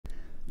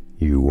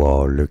You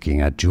are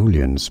looking at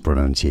Julian's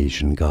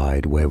pronunciation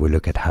guide, where we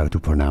look at how to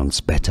pronounce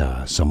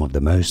better some of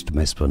the most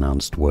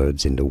mispronounced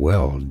words in the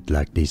world,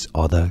 like this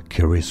other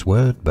curious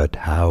word. But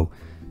how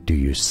do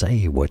you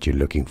say what you're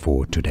looking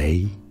for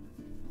today?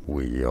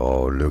 We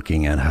are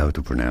looking at how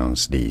to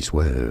pronounce this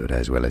word,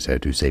 as well as how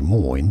to say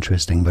more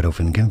interesting but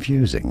often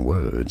confusing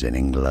words in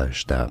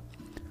English that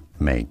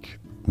make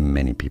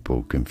many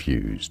people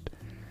confused,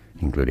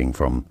 including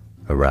from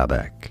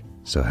Arabic.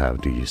 So how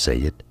do you say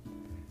it?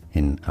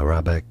 In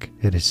Arabic,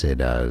 it is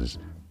said as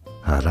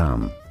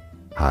haram,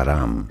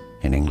 haram.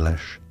 In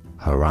English,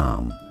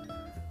 haram,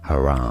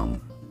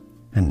 haram.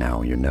 And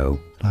now you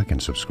know. Like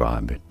and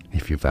subscribe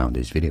if you found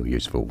this video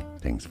useful.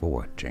 Thanks for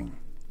watching.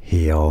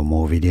 Here are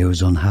more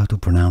videos on how to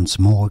pronounce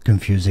more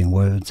confusing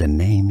words and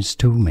names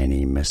too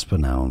many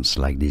mispronounced.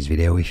 Like this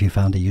video if you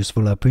found it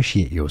useful. I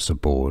appreciate your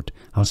support.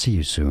 I'll see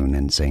you soon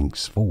and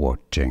thanks for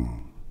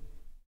watching.